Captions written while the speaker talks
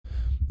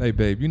Hey,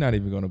 babe, you're not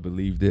even going to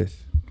believe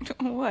this.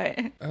 What?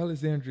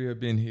 Alexandria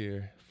been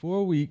here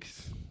 4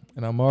 weeks,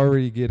 and I'm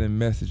already getting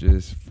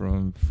messages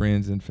from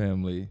friends and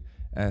family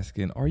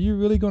asking, are you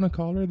really going to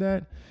call her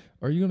that?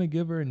 Are you going to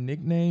give her a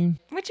nickname?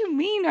 What you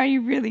mean, are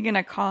you really going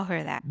to call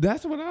her that?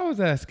 That's what I was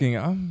asking.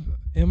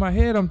 In my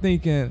head, I'm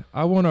thinking,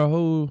 I want her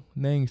whole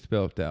name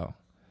spelled out.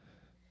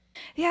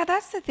 Yeah,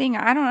 that's the thing.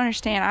 I don't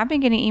understand. I've been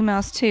getting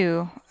emails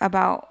too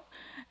about,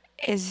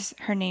 is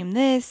her name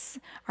this?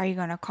 Are you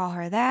going to call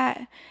her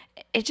that?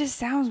 It just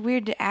sounds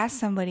weird to ask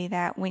somebody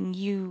that when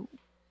you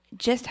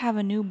just have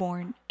a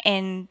newborn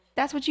and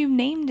that's what you've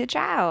named the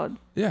child.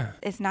 Yeah.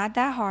 It's not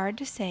that hard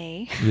to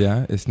say.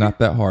 Yeah, it's not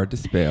that hard to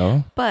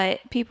spell.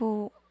 But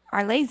people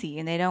are lazy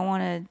and they don't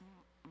want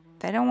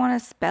to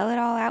spell it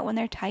all out when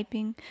they're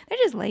typing. They're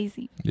just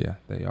lazy. Yeah,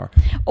 they are.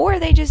 Or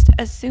they just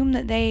assume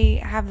that they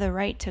have the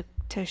right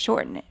to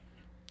shorten it.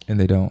 And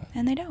they don't.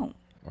 And they don't.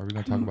 Are we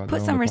going to talk about that?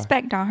 Put some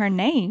respect on her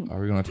name. Are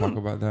we going to talk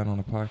about that on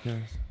the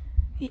podcast?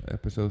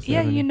 Episode 7?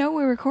 Yeah, you know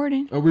we're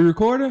recording. Are we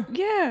recording?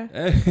 Yeah.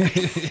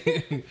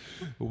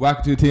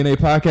 Welcome to the TNA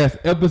podcast,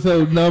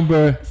 episode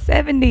number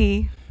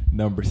 70.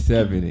 Number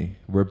 70.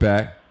 We're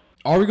back.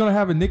 Are we going to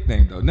have a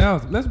nickname, though?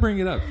 Now, let's bring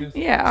it up. Since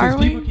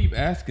people keep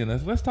asking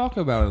us, let's talk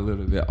about it a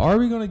little bit. Are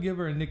we going to give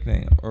her a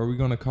nickname? Or are we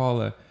going to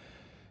call her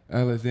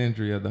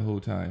Alexandria the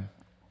whole time?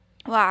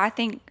 Well, I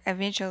think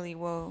eventually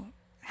we'll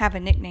have a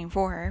nickname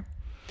for her.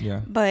 Yeah.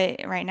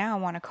 But right now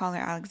I want to call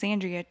her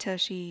Alexandria till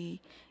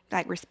she,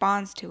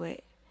 responds to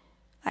it.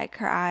 Like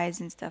her eyes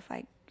and stuff,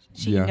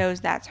 she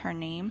knows that's her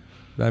name.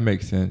 That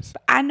makes sense.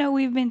 But I know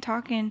we've been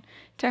talking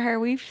to her.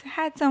 We've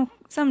had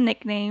some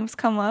nicknames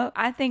come up.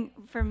 I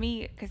think for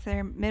me, because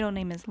her middle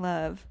name is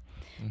Love.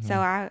 Mm-hmm. So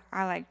I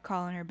like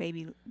calling her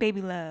Baby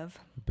Love.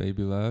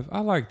 Baby Love.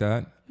 I like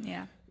that.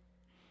 Yeah.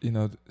 You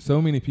know,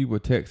 so many people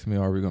text me,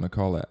 are we going to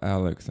call her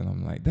Alex? And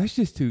I'm like, that's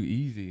just too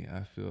easy,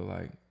 I feel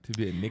like, to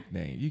be a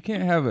nickname. You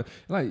can't have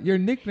your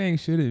nickname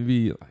shouldn't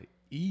be,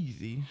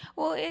 easy.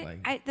 Well,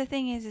 the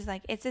thing is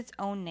it's its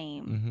own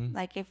name.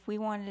 Mm-hmm. If we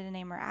wanted to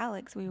name her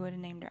Alex, we would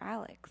have named her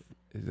Alex.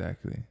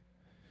 Exactly.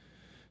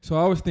 So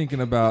I was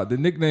thinking about, the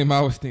nickname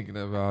I was thinking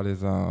about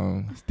is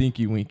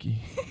Stinky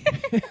Winky.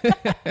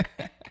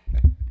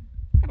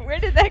 Where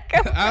did that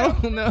come from?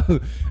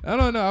 I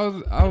don't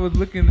know. I was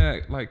looking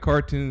at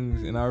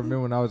cartoons, and I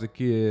remember when I was a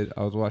kid,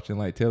 I was watching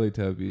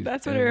Teletubbies.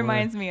 That's what it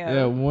reminds me of.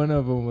 Yeah, one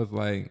of them was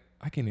I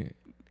can't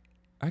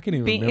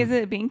even remember. Is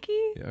it Binky?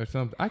 Yeah, or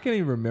something. I can't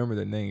even remember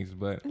the names,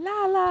 but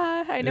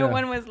Lala. I know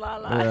one was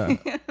Lala.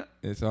 Yeah.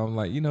 And so I'm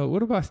like,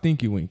 what about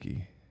Stinky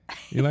Winky?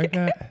 You like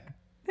that?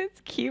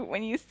 It's cute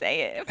when you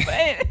say it,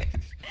 but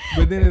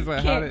but then it's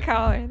can't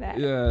call her that.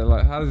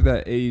 Yeah, how does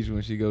that age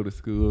when she go to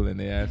school and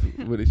they ask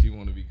what does she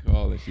want to be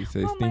called, and she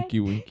says Stinky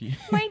Winky.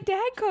 My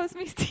dad calls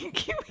me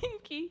Stinky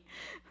Winky.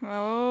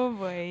 Oh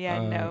boy,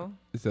 yeah, no.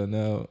 So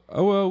no.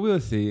 Oh well, we'll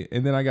see.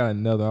 And then I got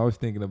another. I was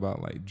thinking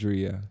about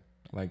Drea,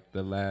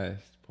 the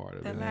last part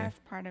of it. The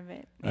last part of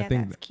it. Yeah, I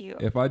think that's cute.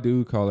 If I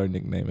do call her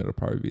nickname, it'll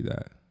probably be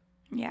that.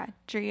 Yeah,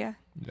 Drea.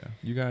 Yeah.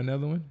 You got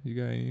another one? You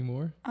got any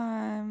more?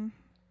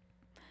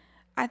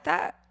 I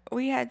thought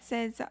we had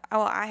said,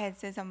 I had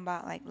said something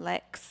about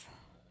Lex.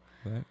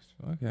 Lex,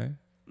 okay.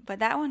 But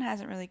that one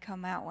hasn't really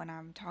come out when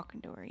I'm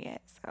talking to her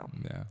yet, so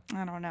yeah.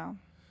 I don't know.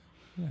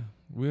 Yeah,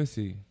 we'll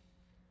see.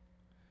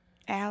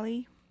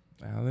 Allie?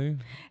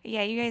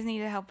 Yeah, you guys need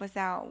to help us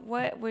out.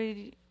 What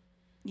would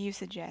you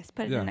suggest?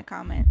 Put it in the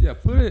comments. Yeah,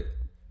 put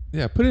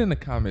it in the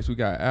comments. We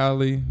got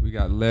Allie, we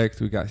got Lex,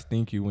 we got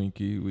Stinky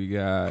Winky, we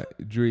got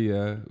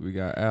Drea, we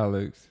got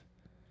Alex.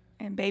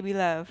 And Baby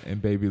Love.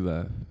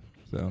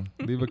 So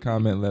leave a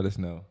comment and let us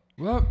know.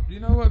 Well, you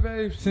know what,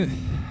 babe? Since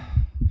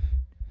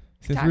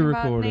we're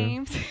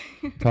recording,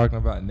 talking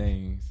about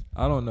names,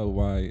 I don't know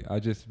why. I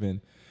just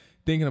been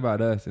thinking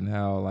about us and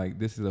how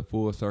this is a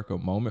full circle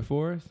moment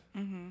for us.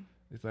 Mm-hmm.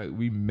 It's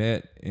we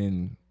met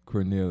in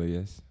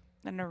Cornelius.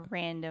 On a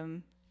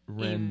random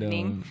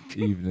evening.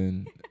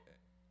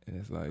 And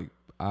it's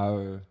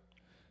I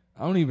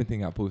don't even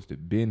think I'm supposed to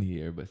have been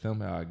here, but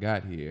somehow I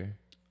got here.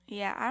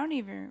 Yeah, I don't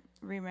even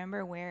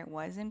remember where it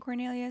was in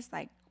Cornelius,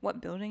 what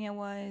building it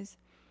was,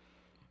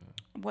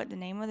 what the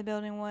name of the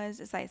building was.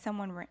 It's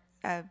someone,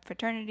 a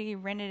fraternity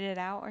rented it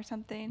out or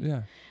something.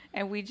 Yeah.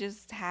 And we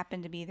just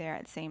happened to be there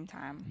at the same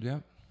time.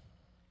 Yep.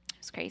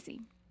 It's crazy.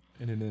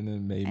 And then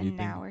it made me think. And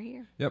now we're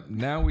here. Yep,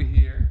 now we're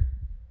here.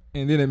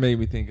 And then it made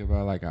me think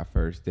about our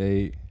first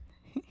date.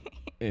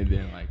 And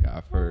then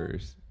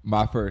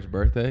my first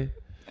birthday.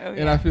 Oh,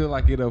 yeah. And I feel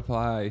it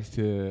applies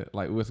to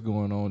what's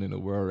going on in the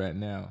world right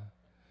now.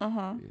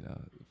 Uh-huh.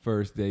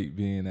 First date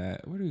being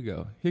at, where do we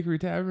go? Hickory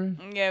Tavern?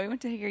 Yeah, we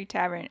went to Hickory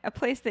Tavern, a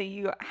place that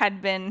you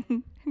had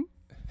been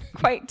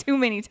quite too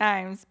many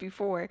times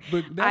before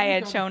I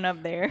had shown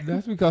up there.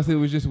 That's because it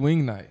was just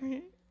wing night.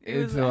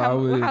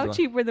 How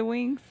cheap were the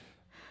wings?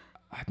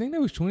 I think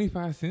that was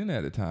 25 cents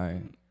at the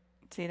time.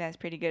 See, that's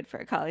pretty good for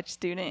a college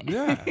student.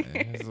 Yeah.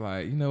 It's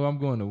I'm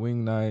going to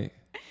wing night.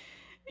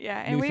 Yeah,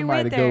 and need we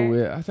somebody went to there. go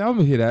with. I said, I'm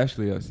going to hit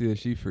Ashley up, see if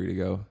she's free to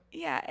go.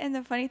 Yeah, and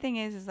the funny thing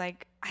is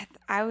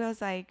I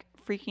was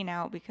freaking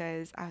out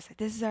because I was like,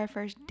 this is our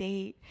first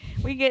date.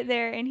 We get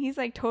there and he's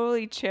like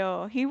totally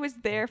chill. He was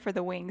there for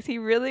the wings. He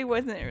really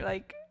wasn't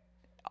like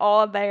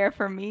all there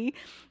for me.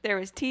 There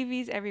was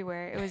TVs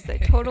everywhere. It was the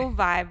total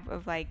vibe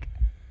of like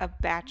a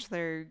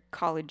bachelor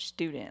college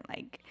student,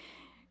 like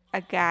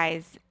a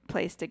guy's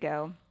place to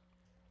go.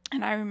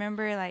 And I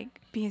remember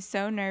like being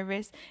so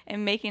nervous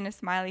and making a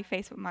smiley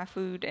face with my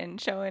food and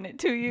showing it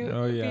to you.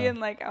 Oh, yeah. Being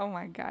like, oh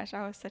my gosh,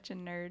 I was such a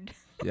nerd.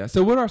 Yeah.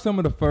 So what are some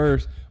of the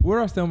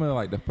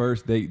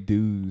first date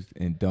do's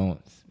and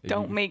don'ts?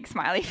 Don't make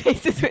smiley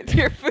faces with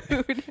your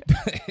food.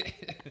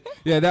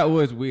 Yeah, that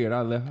was weird.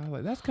 I was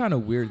like, that's kind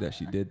of weird that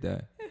she did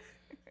that.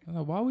 I'm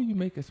like, why would you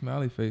make a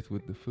smiley face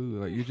with the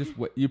food?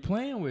 Like, you're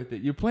playing with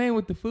it. You're playing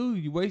with the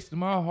food. You wasted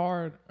my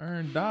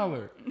hard-earned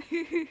dollar.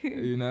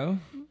 You know?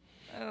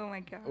 Oh my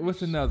gosh.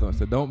 What's another one?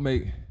 So don't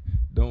make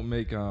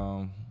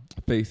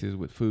faces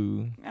with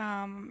food.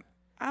 I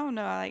don't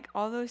know. Like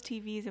all those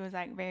TVs, it was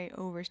like very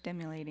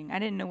overstimulating. I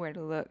didn't know where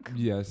to look.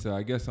 Yeah, so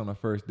I guess on a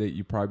first date,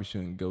 you probably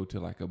shouldn't go to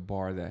like a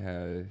bar that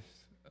has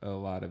a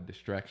lot of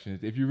distractions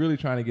if you're really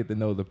trying to get to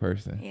know the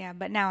person. Yeah,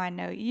 but now I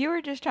know. You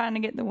were just trying to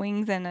get the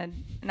wings and a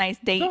nice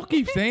date. Don't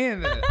keep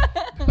saying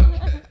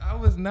that. I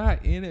was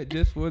not in it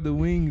just for the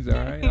wings, all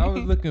right? I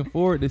was looking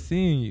forward to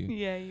seeing you.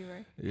 Yeah, you were.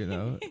 You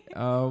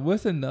know?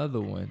 What's another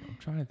one? I'm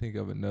trying to think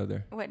of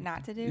another. What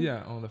not to do?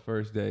 Yeah, on the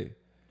first date.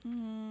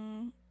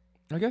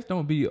 I guess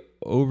don't be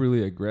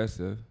overly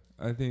aggressive.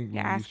 I think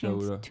you're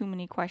asking too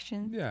many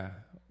questions. Yeah.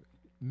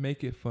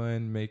 Make it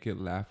fun. Make it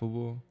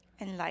laughable.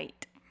 And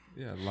light.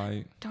 Yeah,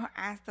 light. Don't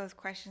ask those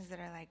questions that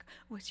are like,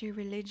 what's your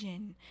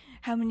religion?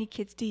 How many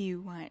kids do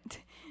you want?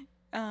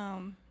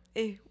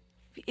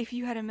 If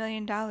you had $1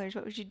 million,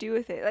 what would you do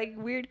with it? Like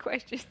weird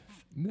questions.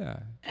 Yeah,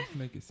 just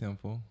make it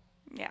simple.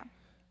 Yeah.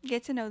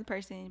 Get to know the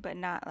person, but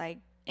not like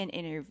an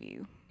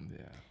interview.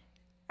 Yeah.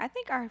 I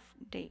think our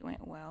date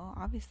went well.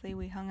 Obviously,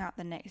 we hung out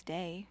the next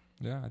day.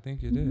 Yeah, I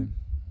think you did.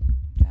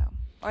 So,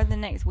 or the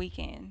next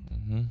weekend.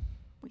 Mm-hmm.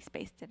 We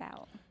spaced it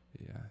out.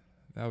 Yeah,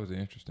 that was an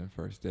interesting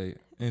first date.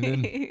 And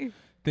then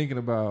thinking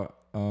about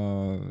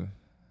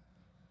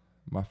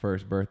my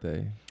first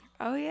birthday.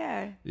 Oh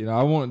yeah. You know,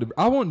 I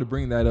wanted to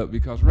bring that up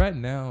because right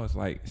now it's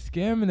like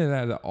scamming is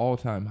at an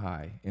all-time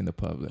high in the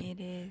public.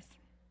 It is.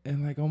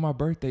 And like on my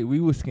birthday, we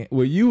were scammed.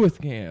 Well, you were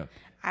scammed.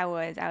 I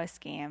was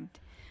scammed.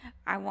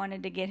 I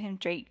wanted to get him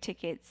Drake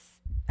tickets.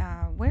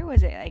 Where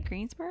was it? Like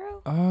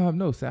Greensboro?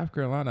 No, South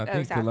Carolina. I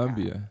think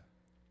Columbia.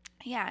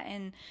 Yeah,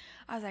 and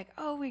I was like,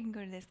 oh, we can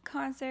go to this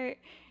concert.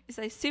 It's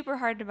like super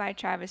hard to buy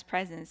Travis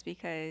presents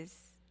because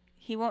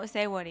he won't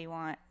say what he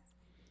wants.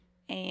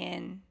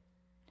 And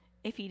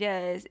if he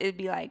does, it'd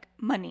be like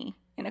money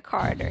in a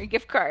card or a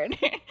gift card.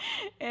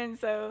 And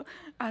so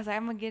I was like,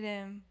 I'm going to get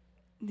him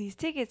these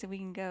tickets and we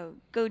can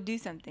go do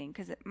something.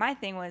 Because my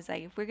thing was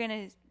like, if we're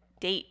going to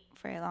date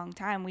for a long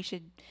time, we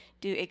should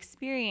do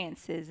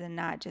experiences and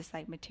not just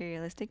like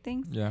materialistic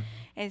things. Yeah.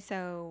 And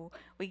so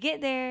we get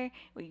there,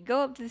 we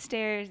go up to the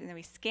stairs, and then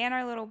we scan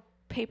our little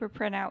paper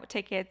printout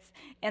tickets,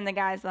 and the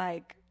guy's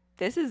like,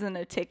 this isn't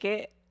a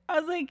ticket. I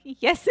was like,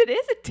 yes, it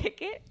is a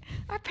ticket.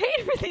 I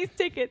paid for these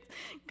tickets.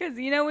 Because,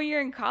 you know, when you're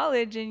in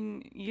college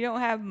and you don't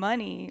have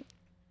money,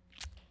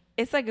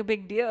 it's like a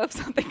big deal if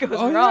something goes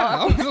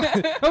wrong.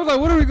 Yeah. I was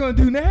like, what are we going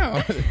to do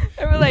now?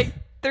 They were like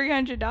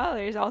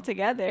 $300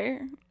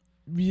 altogether.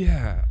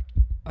 Yeah.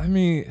 I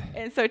mean.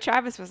 And so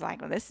Travis was like,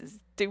 well, this is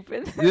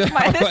stupid. This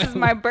is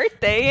my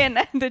birthday, and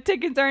the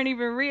tickets aren't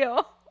even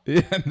real.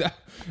 Yeah,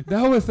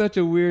 that was such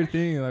a weird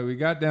thing. Like, we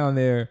got down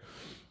there.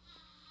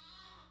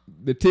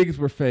 The tickets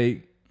were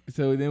fake.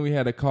 So then we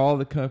had to call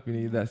the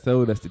company that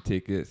sold us the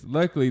tickets.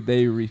 Luckily,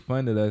 they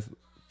refunded us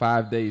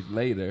 5 days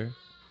later.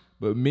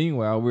 But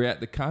meanwhile, we're at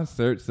the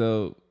concert,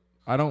 so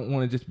I don't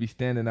want to just be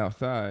standing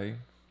outside.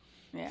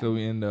 Yeah. So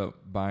we end up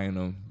buying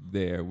them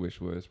there, which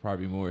was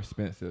probably more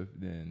expensive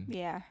than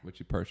what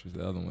you purchased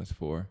the other ones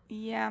for.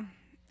 Yeah.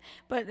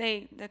 But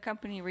the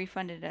company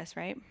refunded us,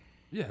 right?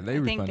 Yeah, they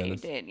refunded us. I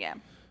think they did, yeah.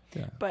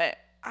 But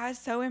I was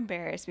so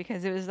embarrassed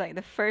because it was like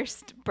the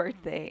first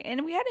birthday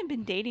and we hadn't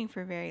been dating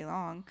for very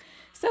long.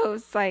 So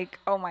it's like,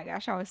 oh my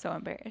gosh, I was so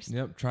embarrassed.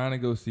 Yep, trying to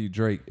go see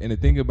Drake. And the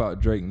thing about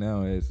Drake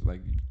now is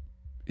like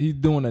he's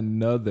doing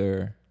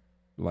another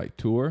like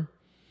tour.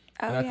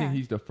 Oh, and I think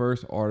he's the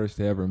first artist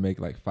to ever make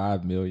like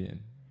 5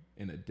 million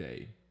in a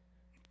day.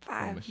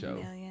 5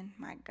 million,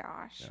 my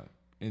gosh.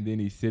 Yeah. And then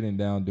he's sitting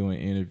down doing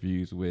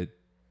interviews with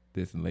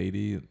this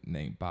lady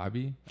named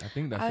Bobby. I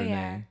think that's her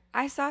name.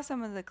 I saw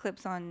some of the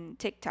clips on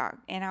TikTok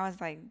and I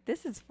was like,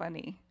 this is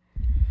funny.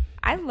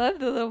 I love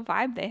the little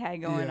vibe they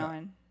had going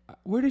on.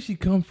 Where did she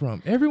come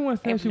from? Everyone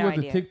said she was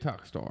a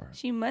TikTok star.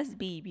 She must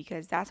be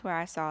because that's where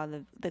I saw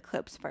the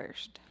clips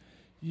first.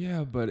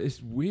 Yeah, but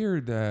it's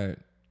weird that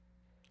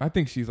I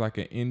think she's like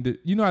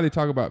you know how they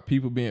talk about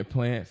people being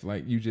plants?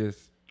 Like you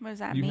just. What does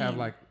that mean? You have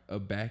like a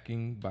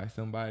backing by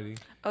somebody.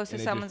 Oh, so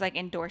someone's like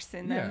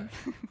endorsing them.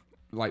 Yeah.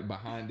 Like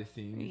behind the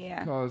scenes.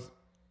 Yeah. Because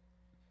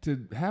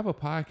to have a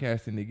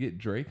podcast and to get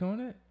Drake on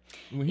it,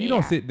 when he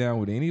don't sit down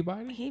with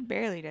anybody. He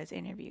barely does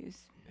interviews.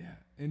 Yeah.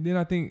 And then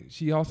I think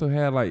she also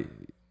had like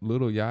Lil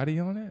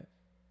Yachty on it.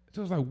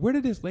 So it's like, where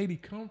did this lady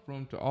come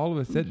from to all of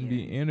a sudden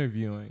be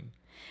interviewing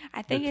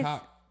I think the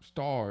top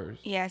stars?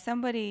 Yeah,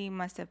 somebody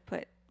must have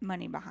put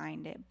money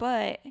behind it,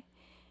 but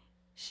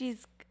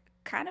she's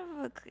kind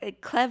of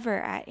clever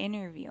at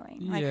interviewing.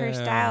 Like her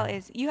style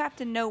is, you have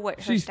to know what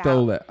her style. She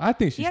stole it. I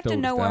think she stole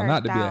the style.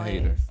 Not to be a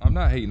hater. Is. I'm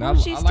not hating. Well,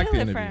 I like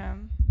the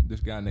interview. This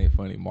guy named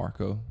Funny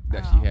Marco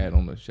that she had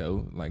on the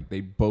show. Like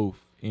they both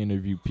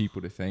interview people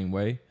the same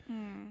way,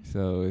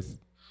 so it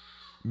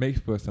makes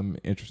for some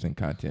interesting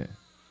content.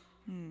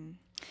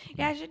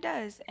 Yeah, she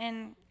does,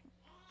 and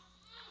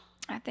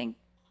I think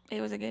it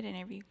was a good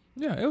interview.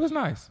 Yeah, it was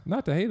nice.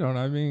 Not to hate on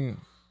her. I mean,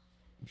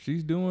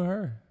 she's doing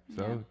her,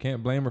 so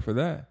can't blame her for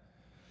that.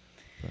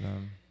 But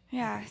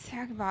yeah,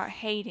 talk about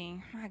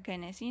hating. My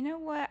goodness, you know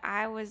what?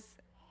 I was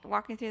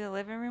walking through the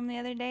living room the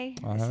other day.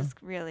 This is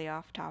really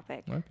off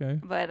topic. Okay.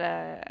 But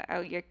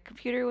your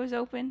computer was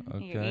open.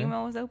 Okay. Your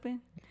email was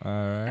open. All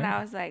right. And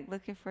I was like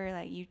looking for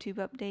like YouTube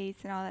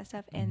updates and all that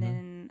stuff. And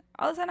then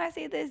all of a sudden I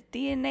see this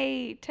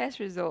DNA test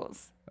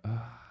results. You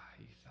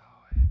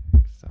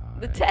saw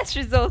it. The test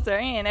results are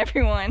in,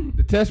 everyone.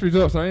 The test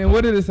results are in.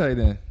 What did it say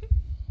then?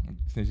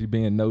 Since you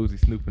being nosy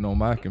snooping on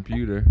my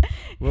computer.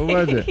 What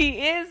was it?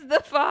 He is the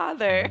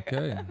father.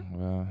 Okay.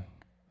 Well.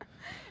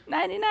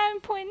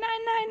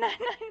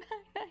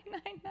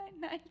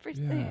 99.999999999%.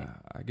 Yeah,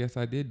 I guess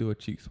I did do a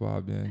cheek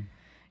swab then.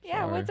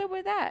 Yeah, what's up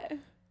with that?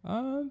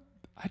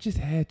 I just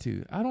had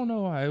to. I don't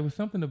know why. It was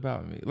something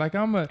about me. Like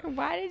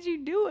Why did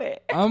you do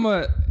it? I'm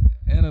a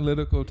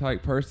analytical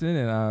type person,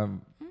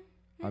 and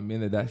I'm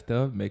into that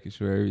stuff, making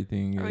sure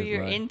everything is. Oh,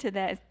 you're like, into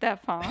that stuff,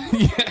 huh?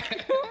 Yeah.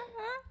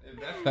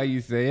 That's how you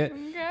say it.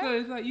 Okay. So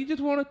it's like you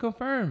just want to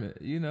confirm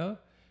it, you know.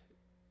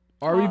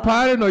 Are we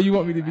podding, or you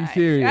want me to be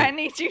serious? I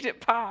need you to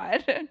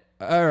pod.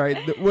 All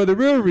right. Well, the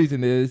real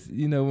reason is,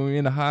 you know, when we're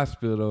in the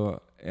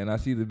hospital and I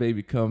see the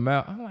baby come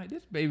out, I'm like,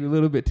 this baby a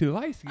little bit too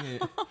light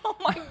skinned. Oh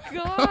my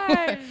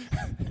gosh.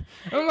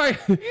 I'm like,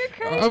 you're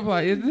crazy. I'm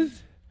like,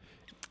 is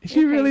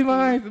she really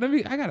mine?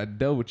 I gotta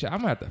double check. I'm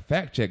gonna have to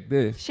fact check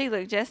this. She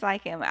looked just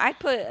like him. I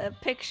put a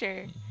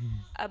picture,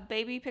 a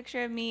baby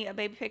picture of me, a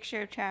baby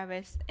picture of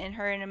Travis, and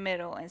her in the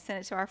middle, and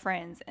sent it to our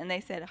friends, and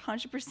they said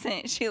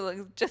 100% she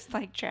looks just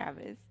like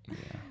Travis.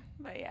 Yeah.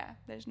 But yeah,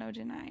 there's no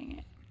denying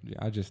it. Yeah,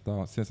 I just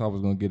thought since I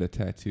was gonna get a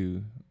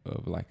tattoo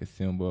of like a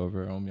symbol of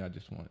her on me, I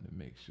just wanted to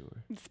make sure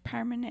it's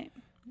permanent.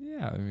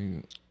 Yeah, I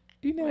mean,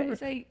 you never.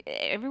 It's like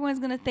everyone's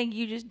gonna think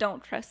you just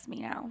don't trust me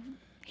now.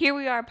 Here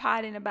we are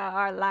potting about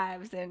our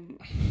lives, and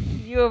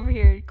you over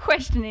here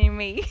questioning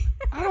me.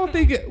 I don't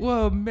think it.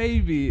 Well,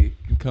 maybe it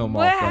can come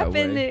off that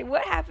way.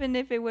 What happened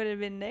if it would have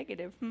been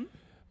negative?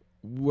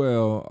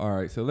 Well, all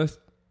right. So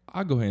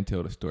I'll go ahead and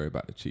tell the story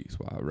about the cheek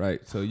swab,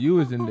 right? So you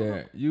was in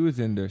there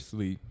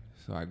sleep.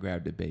 So I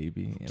grabbed the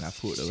baby and I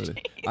pulled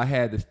I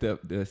had the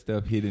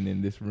stuff hidden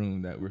in this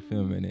room that we're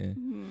filming in.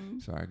 Mm-hmm.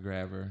 So I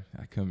grab her,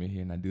 I come in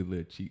here and I do a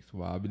little cheek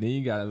swab. And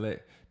then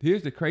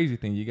here's the crazy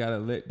thing, you gotta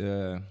let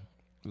the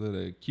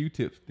little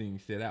Q-tips thing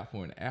sit out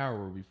for an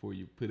hour before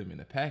you put them in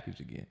the package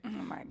again. Oh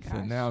my gosh.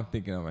 So now I'm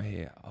thinking in my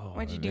head,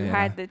 what'd you do,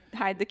 hide the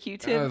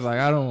Q-tips? I was like,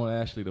 I don't want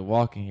Ashley to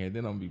walk in here,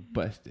 then I'm gonna be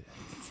busted.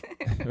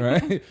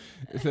 Right?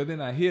 So then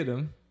I hid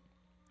them.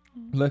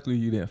 Luckily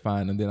you didn't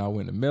find them. Then I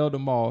went and mailed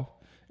them off.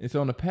 And so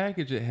on the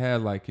package, it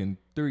had like in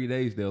 3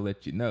 days, they'll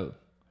let you know.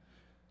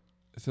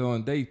 So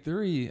on day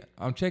 3,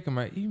 I'm checking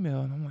my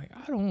email and I'm like,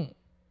 I don't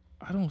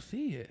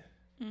see it.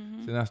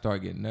 Mm-hmm. So then I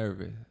started getting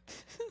nervous.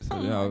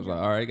 So then I was like,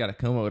 all right, got to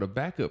come up with a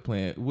backup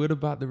plan. What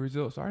about the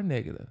results are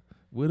negative?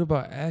 What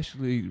about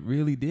Ashley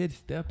really did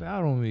step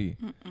out on me?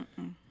 All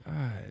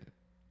right.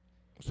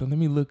 So let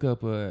me look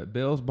up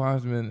Bells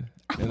Bondsman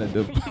and a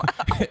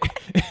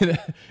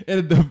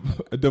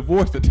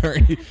divorce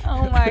attorney.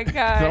 Oh my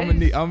God! So I'm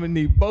gonna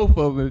need both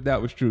of them if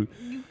that was true.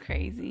 You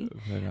crazy?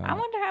 But, I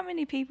wonder how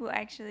many people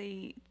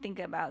actually think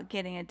about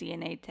getting a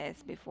DNA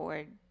test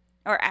before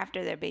or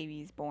after their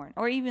baby's born,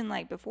 or even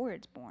like before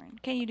it's born.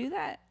 Can you do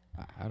that?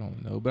 I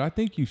don't know, but I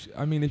think you should.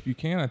 I mean, if you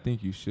can, I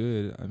think you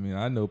should. I mean,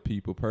 I know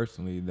people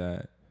personally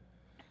that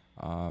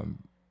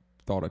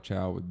thought a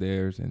child was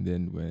theirs, and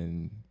then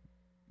when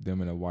them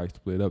and a wife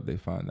split up, they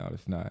find out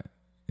it's not.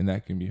 And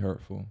that can be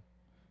hurtful.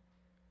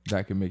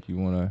 That can make you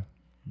want to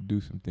do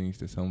some things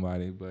to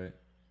somebody. But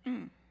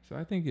so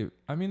I think it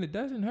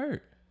doesn't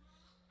hurt.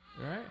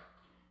 Right?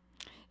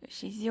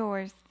 She's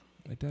yours.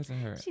 It doesn't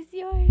hurt. She's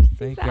yours.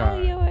 Thank She's God.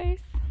 all yours.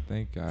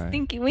 Thank God.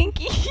 Stinky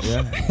Winky.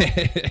 Yeah.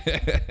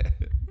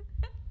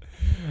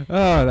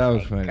 Oh, that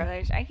was funny.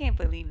 Gosh, I can't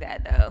believe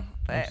that though.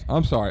 But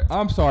I'm sorry.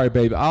 I'm sorry,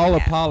 baby. I'll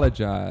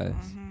apologize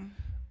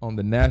on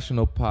the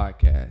national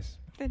podcast.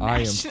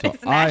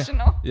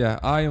 National.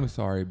 I am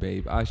sorry,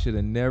 babe. I should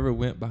have never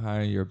went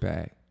behind your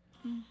back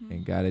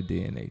and got a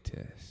DNA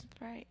test.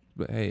 Right.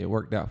 But hey, it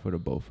worked out for the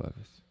both of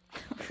us.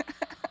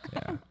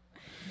 Yeah.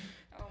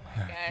 Oh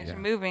my gosh. Yeah.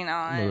 Moving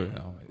on.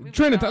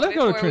 Trending topics. Let's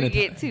go to trending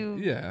topics. Before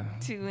we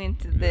get too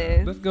into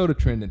this. Let's go to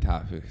trending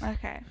topics.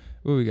 Okay.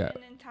 What we got?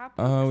 Trending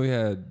topics. We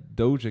had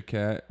Doja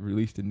Cat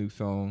released a new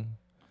song.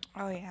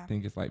 Oh yeah. I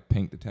think it's like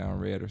Paint the Town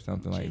Red or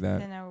something like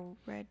that. In a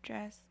red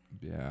dress.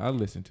 Yeah, I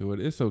listen to it.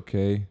 It's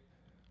okay.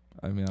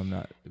 I mean, I'm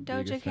not the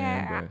Doja biggest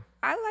Cat. fan,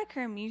 but I like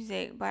her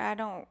music, but I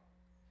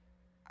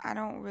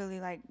don't really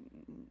like.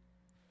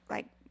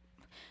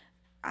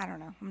 I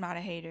don't know. I'm not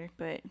a hater,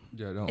 but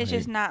it's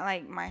just not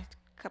like my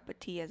cup of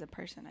tea as a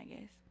person, I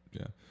guess.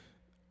 Yeah.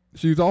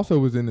 She also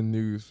was in the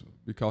news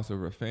because of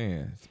her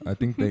fans. I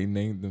think they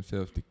named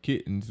themselves the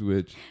Kittens,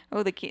 which...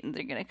 Oh, the kittens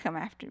are going to come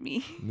after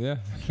me. Yeah.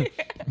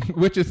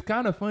 Which is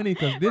kind of funny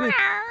because didn't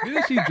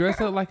she dress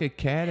up like a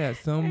cat at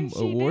some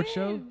award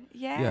show?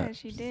 Yeah,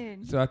 she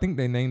did. So I think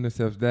they named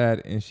themselves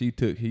that, and she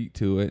took heat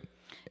to it.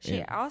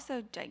 She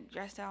also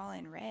dressed all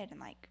in red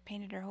and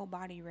painted her whole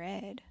body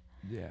red.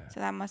 Yeah. So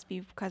that must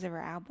be because of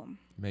her album.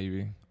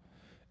 Maybe.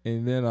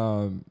 And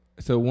then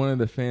so one of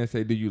the fans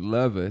said, "Do you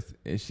love us?"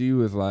 And she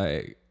was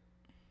like,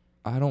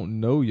 "I don't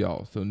know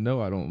y'all, so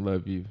no, I don't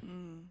love you."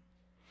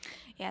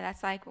 Yeah,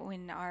 that's like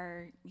when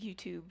our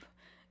YouTube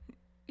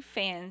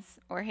fans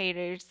or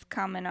haters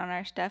comment on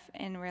our stuff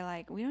and we're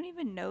like, we don't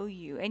even know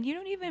you and you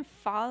don't even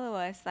follow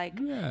us. You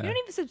don't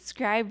even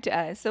subscribe to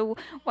us. So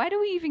why do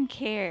we even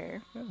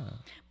care? Yeah.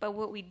 But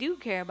what we do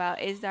care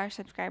about is our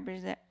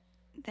subscribers that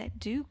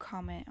do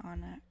comment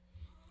on it.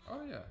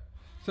 Oh, yeah.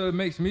 So it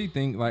makes me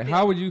think,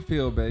 how would you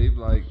feel, babe?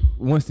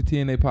 Once the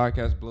TNA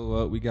podcast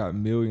blow up, we got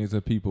millions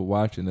of people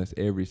watching us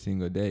every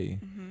single day.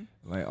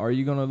 Mm-hmm. Are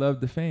you going to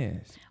love the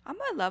fans? I'm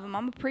going to love them.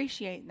 I'm going to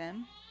appreciate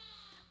them.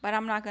 But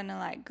I'm not going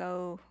to,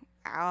 go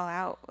all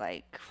out,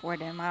 for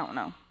them. I don't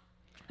know.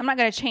 I'm not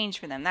going to change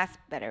for them. That's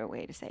a better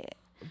way to say it.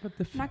 But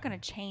I'm not going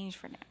to change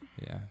for them.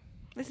 Yeah.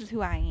 This is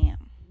who I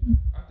am.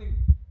 I think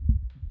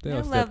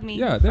they'll love me.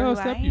 Yeah, they'll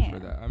accept you for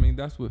that. I mean,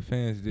 that's what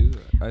fans do.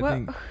 I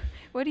think.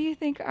 What do you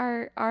think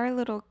our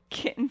little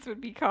kittens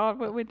would be called?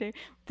 What would they?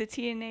 The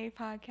TNA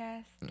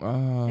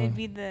podcast? They'd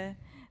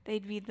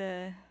be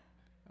the.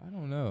 I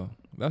don't know.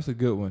 That's a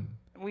good one.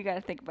 We got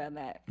to think about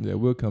that. Yeah,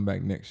 we'll come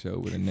back next show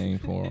with a name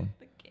for them.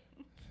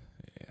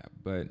 Yeah,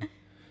 but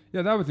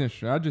yeah, that was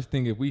interesting. I just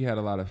think if we had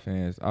a lot of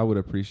fans, I would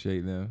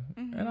appreciate them,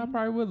 and I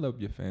probably would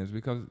love your fans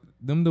because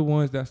them the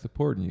ones that's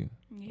supporting you.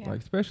 Yeah.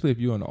 Especially if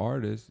you're an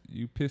artist,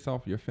 you piss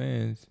off your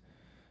fans.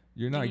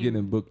 You're not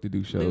getting booked to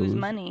do shows. Lose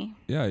money.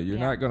 Yeah, you're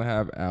not going to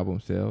have album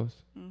sales.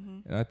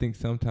 Mm-hmm. And I think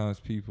sometimes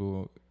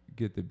people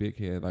get the big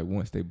head.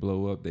 Once they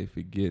blow up, they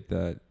forget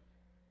that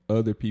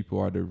other people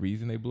are the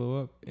reason they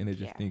blow up. And they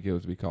just think it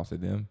was because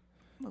of them.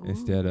 Ooh.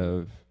 Instead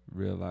of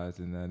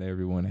realizing that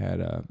everyone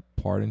had a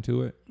part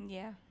into it.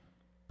 Yeah.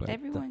 But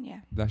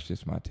everyone, that's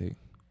just my take.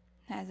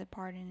 Has a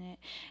part in it.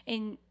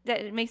 And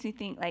that makes me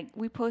think,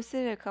 we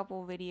posted a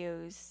couple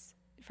videos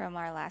from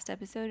our last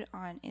episode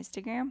on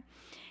Instagram.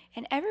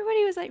 And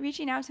everybody was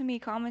reaching out to me,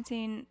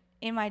 commenting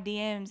in my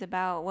DMs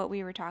about what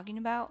we were talking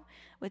about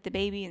with the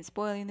baby and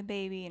spoiling the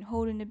baby and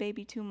holding the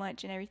baby too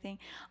much and everything.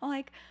 I'm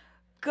like,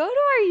 go to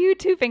our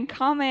YouTube and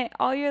comment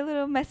all your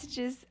little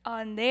messages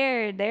on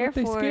there.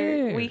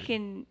 Therefore, we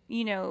can,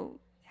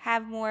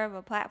 have more of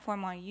a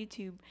platform on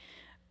YouTube.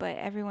 But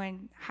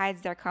everyone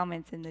hides their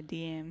comments in the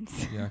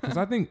DMs. Yeah, because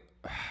I think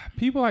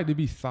people like to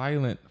be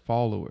silent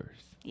followers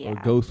or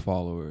ghost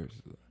followers.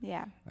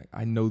 Yeah.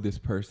 I know this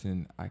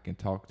person, I can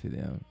talk to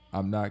them.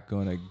 I'm not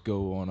going to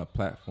go on a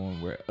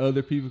platform where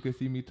other people can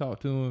see me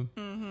talk to them.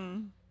 Mm-hmm.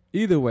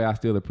 Either way, I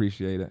still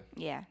appreciate it.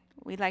 Yeah.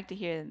 We'd like to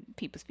hear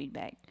people's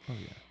feedback. Oh,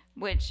 yeah.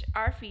 Which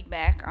our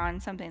feedback on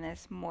something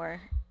that's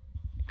more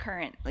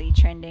currently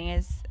trending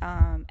is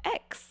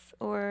X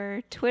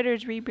or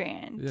Twitter's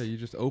rebrand. Yeah, you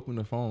just open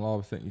the phone, all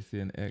of a sudden you see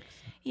an X.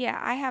 Yeah,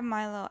 I have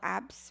my little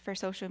apps for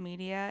social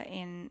media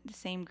in the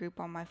same group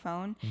on my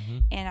phone,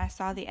 and I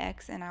saw the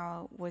X and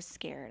I was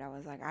scared. I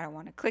was like, I don't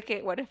want to click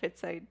it. What if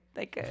it's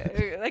like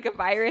a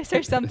virus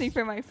or something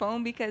for my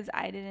phone because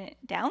I didn't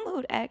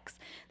download X?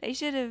 They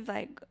should have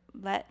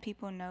let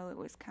people know it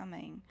was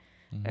coming.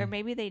 Or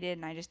maybe they did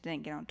and I just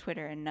didn't get on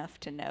Twitter enough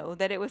to know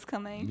that it was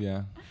coming.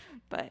 Yeah.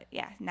 But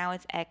yeah, now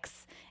it's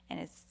X and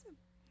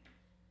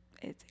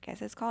I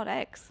guess it's called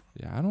X.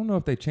 Yeah, I don't know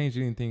if they changed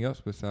anything else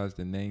besides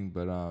the name,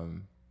 but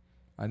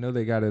I know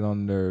they got it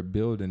on their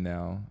building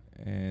now,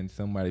 and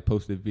somebody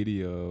posted a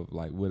video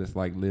of what it's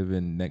like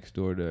living next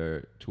door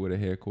to Twitter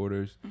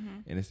headquarters,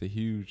 and it's a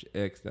huge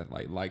X that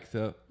lights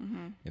up,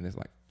 and it's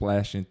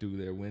flashing through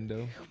their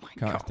window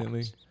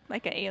constantly, gosh.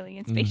 Like an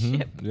alien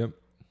spaceship. Yep.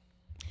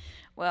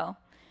 Well,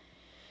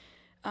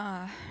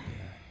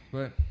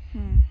 but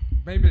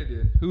maybe they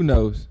did. Who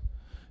knows?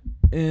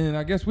 And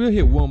I guess we'll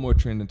hit one more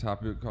trending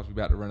topic because we're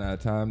about to run out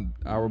of time.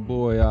 Our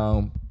boy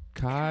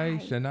Kai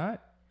Cenat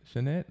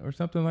or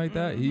something like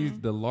that. He's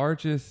the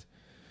largest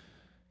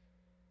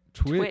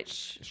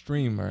Twitch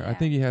streamer. Yeah. I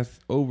think he has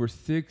over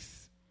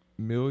 6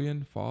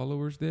 million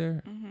followers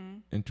there.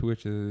 And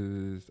Twitch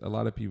is, a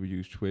lot of people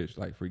use Twitch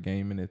for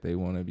gaming. If they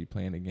want to be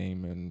playing a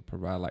game and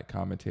provide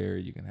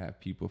commentary, you can have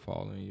people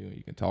following you.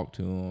 You can talk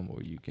to them,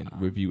 or you can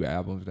review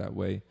albums that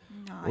way.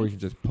 Nice. Or you can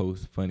just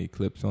post funny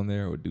clips on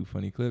there or do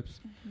funny clips.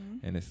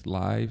 And it's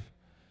live.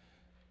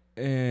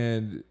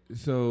 And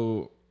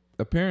so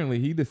apparently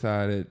he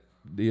decided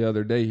the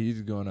other day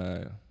he's going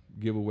to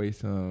give away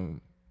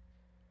some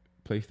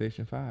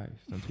PlayStation 5s,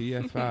 some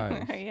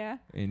PS5s yeah.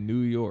 in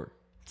New York.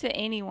 To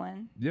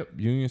anyone. Yep,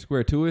 Union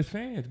Square, to his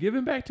fans,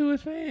 giving back to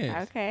his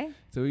fans. Okay.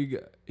 So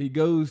he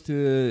goes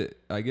to,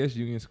 I guess,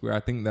 Union Square. I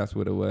think that's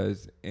what it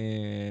was,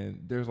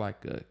 and there's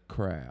like a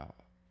crowd,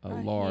 a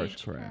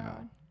large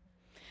crowd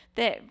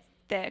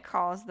that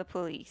calls the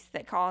police,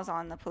 that calls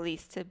on the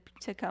police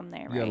to come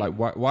there. Right? Yeah, like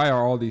why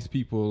are all these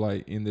people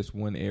like in this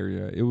one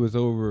area? It was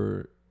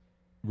over.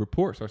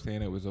 Reports are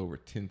saying it was over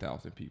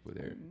 10,000 people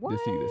there to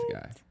see this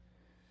guy.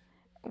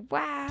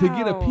 Wow. To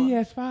get a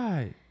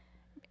PS5.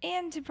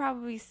 And to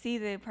probably see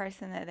the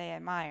person that they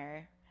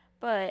admire.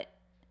 But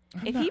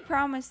if he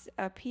promised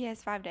a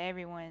PS5 to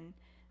everyone,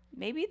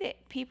 maybe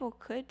that people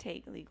could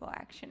take legal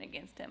action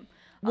against him.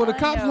 Well, the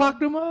cops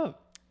locked him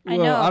up. I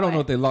don't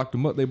know if they locked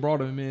him up. They brought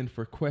him in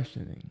for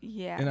questioning.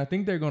 Yeah. And I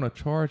think they're going to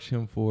charge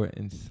him for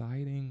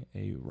inciting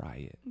a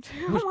riot.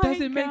 Which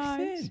doesn't make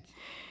sense.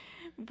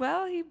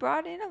 Well, he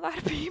brought in a lot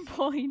of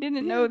people. He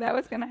didn't know that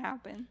was going to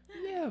happen.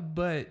 Yeah,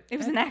 but it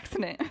was an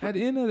accident. At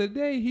the end of the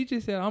day, he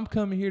just said, I'm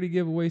coming here to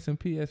give away some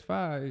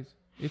PS5s.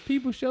 If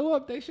people show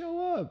up, they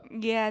show up.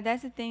 Yeah,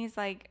 that's the thing. It's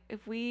like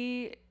if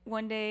we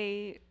one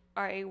day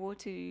are able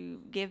to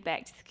give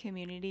back to the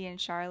community in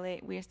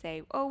Charlotte, we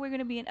say, oh, we're going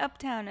to be in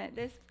Uptown at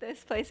this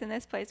place and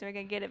this place. We're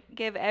going to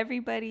give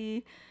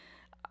everybody,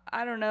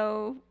 I don't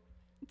know,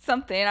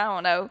 something, I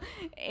don't know.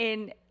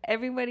 And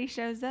everybody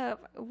shows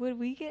up. Would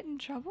we get in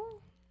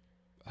trouble?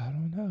 I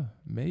don't know.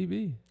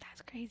 Maybe.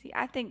 That's crazy.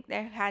 I think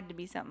there had to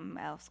be something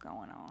else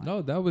going on.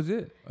 No, that was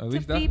it. At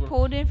least to be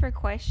pulled in for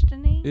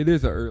questioning. It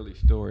is an early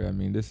story. I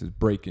mean, this is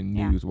breaking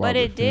news. But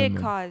it did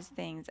cause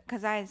things.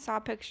 Because I saw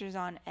pictures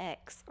on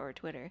X or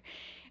Twitter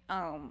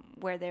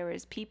where there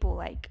was people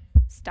like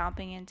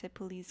stomping into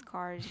police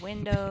cars'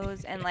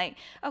 windows. And like,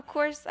 of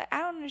course, I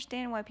don't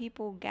understand why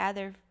people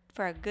gather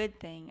for a good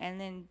thing and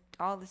then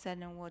all of a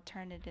sudden will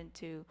turn it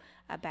into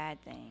a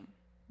bad thing.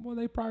 Well,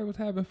 they probably was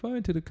having fun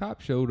until the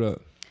cops showed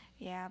up.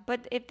 Yeah,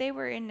 but if they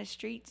were in the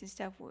streets and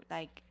stuff,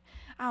 like,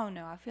 I don't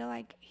know. I feel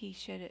like he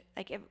should,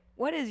 like,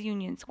 what is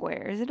Union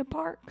Square? Is it a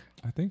park?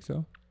 I think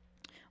so.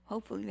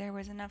 Hopefully there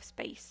was enough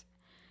space.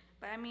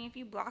 But, I mean, if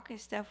you block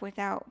his stuff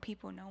without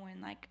people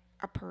knowing, like,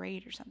 a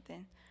parade or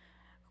something,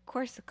 of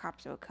course the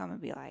cops will come and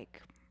be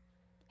like,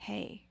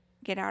 hey,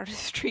 get out of the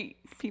street.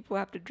 People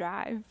have to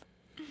drive.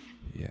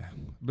 Yeah,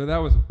 but that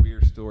was a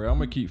weird story. I'm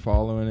going to keep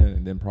following it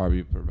and then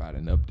probably provide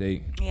an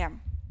update. Yeah,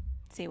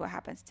 see what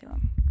happens to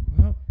him.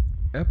 Well,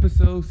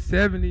 episode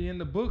 70 in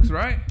the books,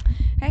 right?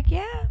 Heck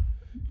yeah.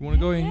 You want to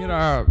go ahead and hit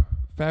our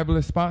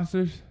fabulous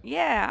sponsors?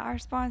 Yeah, our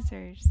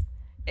sponsors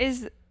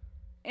is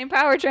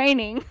Empower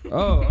Training.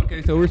 Oh,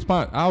 okay. So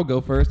I'll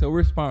go first. So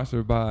we're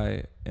sponsored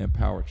by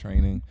Empower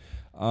Training.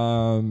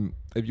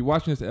 If you're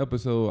watching this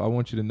episode, I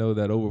want you to know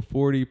that over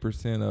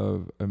 40%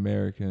 of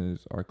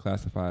Americans are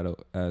classified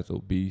as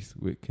obese,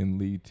 which can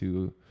lead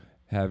to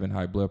having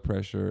high blood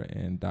pressure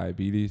and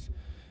diabetes.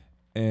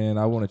 And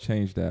I want to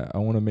change that. I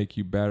want to make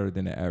you better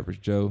than the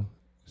average Joe.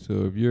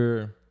 So if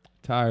you're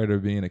tired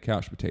of being a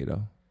couch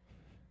potato,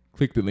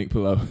 click the link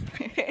below.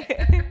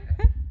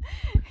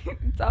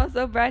 It's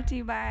also brought to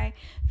you by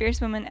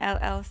Fierce Women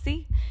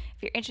LLC.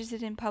 If you're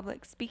interested in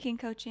public speaking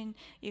coaching,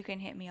 you can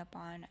hit me up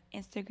on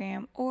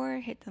Instagram or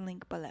hit the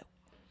link below.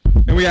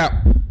 And we out.